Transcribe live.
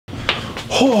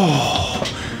Oh,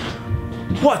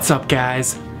 what's up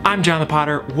guys? I'm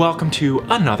Jonthepotter. Welcome to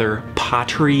another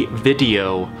pottery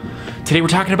video. Today we're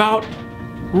talking about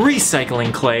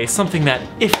recycling clay, something that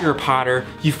if you're a potter,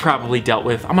 you've probably dealt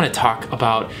with. I'm gonna talk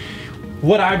about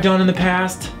what I've done in the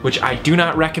past, which I do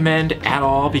not recommend at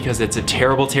all because it's a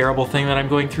terrible, terrible thing that I'm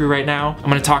going through right now. I'm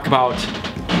gonna talk about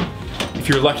if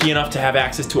you're lucky enough to have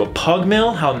access to a pug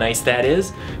mill, how nice that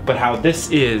is, but how this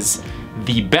is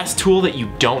the best tool that you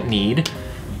don't need,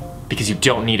 because you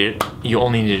don't need it. You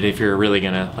only need it if you're really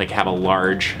gonna like have a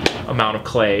large amount of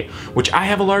clay, which I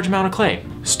have a large amount of clay.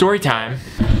 Story time.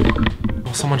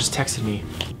 Well, someone just texted me.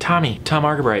 Tom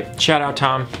Argerbright. Shout out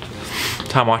Tom.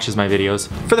 Tom watches my videos.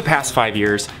 For the past 5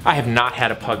 years, I have not had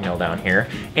a pug mill down here,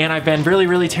 and I've been really,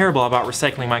 really terrible about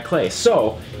recycling my clay.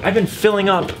 So I've been filling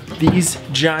up these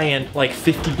giant, like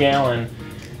 50-gallon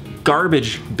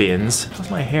garbage bins. How's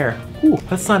my hair? Ooh,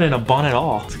 that's not in a bun at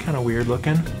all. It's kind of weird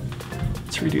looking.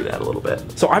 Let's redo that a little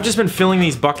bit. So I've just been filling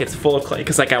these buckets full of clay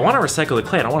because like I want to recycle the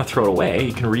clay. I don't want to throw it away.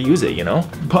 You can reuse it, you know?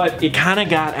 But it kind of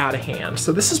got out of hand.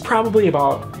 So this is probably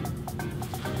about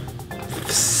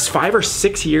 5 or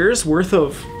 6 years worth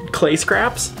of clay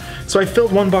scraps. So I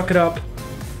filled one bucket up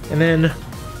and then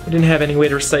I didn't have any way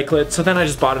to recycle it. So then I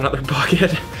just bought another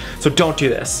bucket. So don't do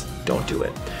this. Don't do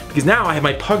it. Because now I have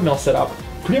my pug mill set up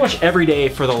pretty much every day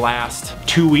for the last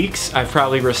 2 weeks. I've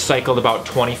probably recycled about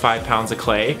 25 pounds of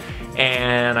clay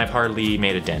and I've hardly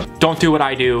made a dent. Don't do what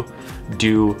I do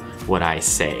what I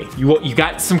say. You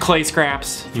got some clay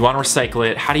scraps, you want to recycle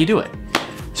it. How do you do it?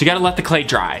 So you gotta let the clay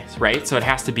dry, right? So it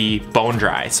has to be bone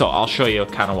dry. So I'll show you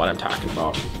kind of what I'm talking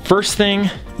about. First thing,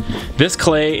 this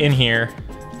clay in here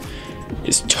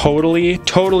is totally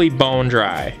bone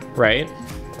dry, right?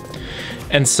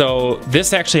 And so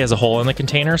this actually has a hole in the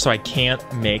container, so I can't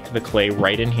make the clay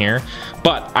right in here.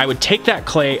 But I would take that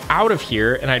clay out of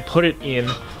here and I'd put it in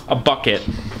a bucket,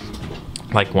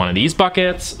 like one of these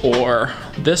buckets or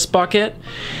this bucket,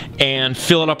 and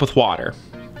fill it up with water.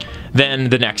 Then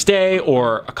the next day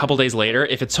or a couple days later,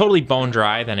 if it's totally bone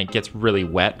dry, then it gets really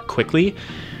wet quickly.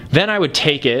 Then I would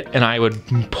take it and I would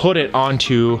put it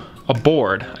onto a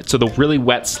board, so the really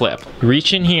wet slip.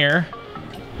 Reach in here,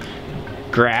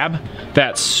 grab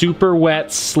that super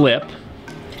wet slip,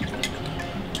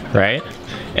 right?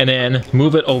 And then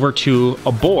move it over to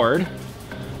a board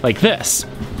like this.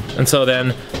 And so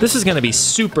then this is gonna be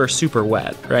super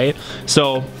wet, right?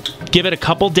 So give it a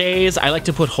couple days. I like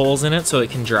to put holes in it so it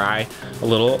can dry a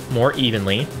little more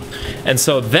evenly. And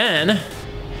so then,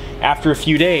 after a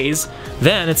few days,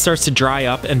 then it starts to dry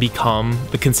up and become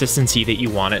the consistency that you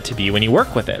want it to be when you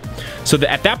work with it. So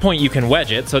at that point you can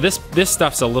wedge it. So this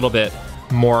stuff's a little bit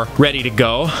more ready to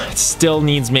go. It still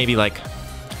needs maybe like,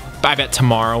 I bet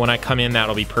tomorrow when I come in,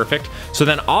 that'll be perfect. So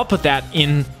then I'll put that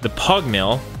in the pug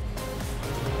mill.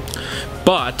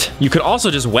 But you could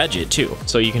also just wedge it too.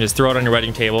 So you can just throw it on your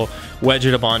wedging table, wedge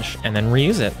it a bunch, and then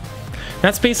reuse it.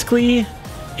 That's basically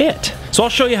it. So I'll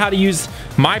show you how to use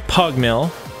my pug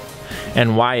mill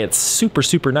and why it's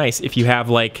super nice if you have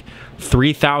like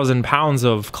 3,000 pounds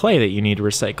of clay that you need to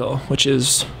recycle, which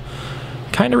is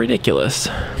kind of ridiculous.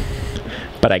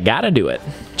 But I gotta do it.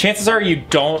 Chances are you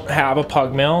don't have a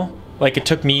pug mill. Like it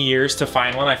took me years to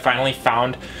find one. I finally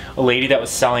found a lady that was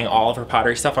selling all of her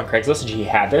pottery stuff on Craigslist and she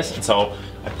had this, and so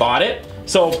I bought it.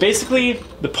 So basically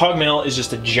the pug mill is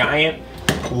just a giant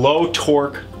low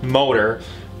torque motor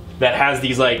that has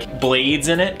these like blades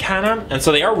in it kinda, and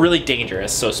so they are really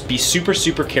dangerous, so be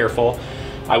super careful.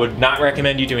 I would not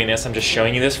recommend you doing this. I'm just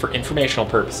showing you this for informational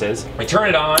purposes. We turn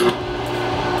it on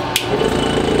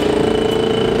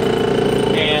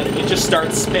and it just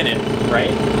starts spinning,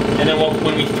 right? And then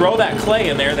when we throw that clay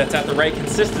in there, that's at the right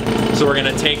consistency. So we're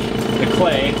gonna take the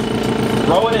clay,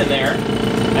 throw it in there,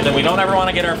 and then we don't ever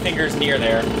wanna get our fingers near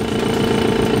there.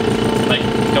 Like,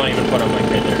 don't even put them like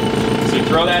right there. So we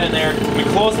throw that in there, we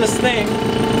close this thing,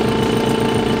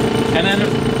 and then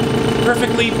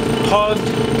perfectly pugged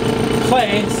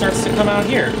clay starts to come out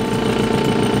here.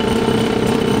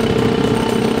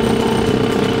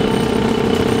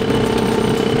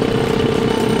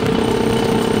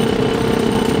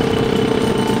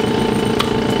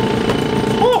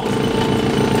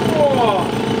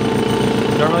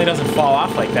 Normally it doesn't fall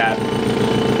off like that.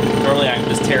 Normally I can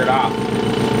just tear it off.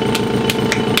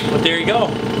 But there you go.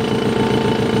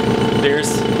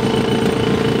 There's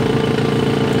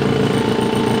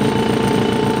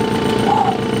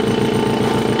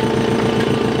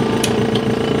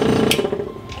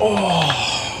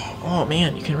oh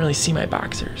man, you can really see my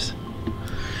boxers.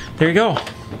 There you go.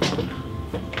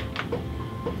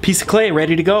 Piece of clay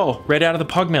ready to go, right out of the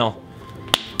pug mill.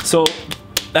 So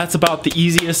that's about the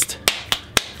easiest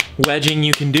wedging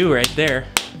you can do right there.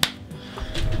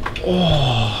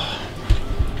 Oh.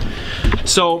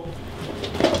 So,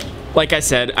 like I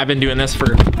said, I've been doing this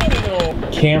for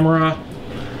camera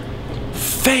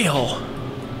fail.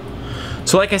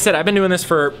 So like I said, I've been doing this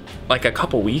for like a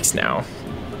couple weeks now,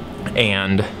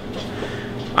 and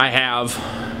I have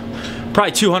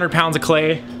probably 200 pounds of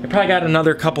clay. I probably got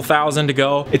another couple thousand to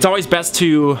go. It's always best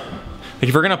to, like,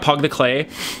 if you're gonna pug the clay,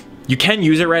 you can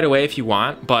use it right away if you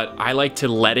want, but I like to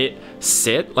let it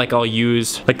sit. Like, I'll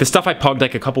use, like, the stuff I pugged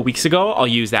like a couple weeks ago, I'll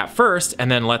use that first, and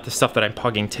then let the stuff that I'm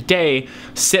pugging today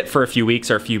sit for a few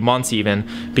weeks or a few months even,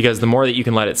 because the more that you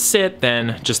can let it sit,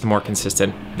 then just the more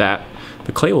consistent that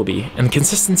the clay will be. And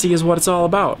consistency is what it's all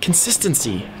about.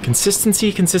 Consistency,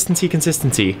 consistency, consistency,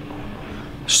 consistency.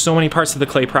 There's so many parts of the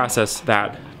clay process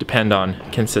that depend on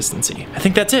consistency. I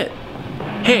think that's it.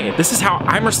 Hey, this is how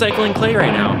I'm recycling clay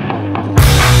right now.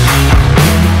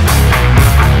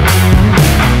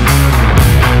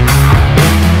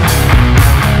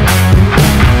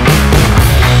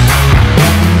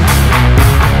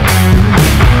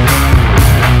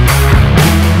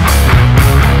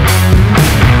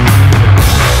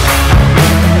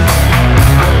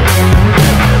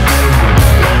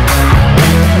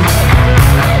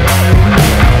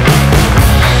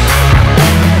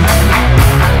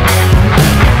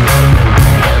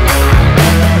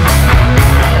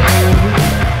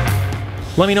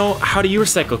 Let me know, how do you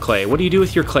recycle clay? What do you do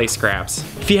with your clay scraps?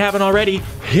 If you haven't already,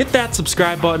 hit that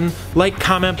subscribe button, like,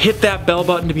 comment, hit that bell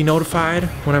button to be notified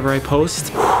whenever I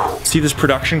post. See this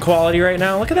production quality right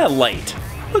now? Look at that light.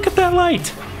 Look at that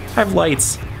light. I have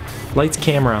lights. Lights,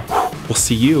 camera. We'll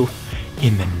see you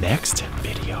in the next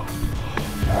video.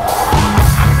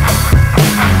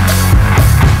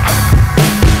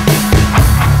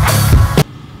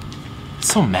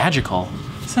 It's so magical.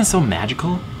 Isn't it so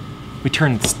magical? We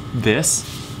turn this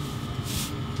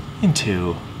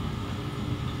into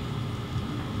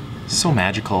so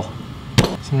magical.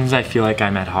 Sometimes I feel like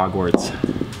I'm at Hogwarts.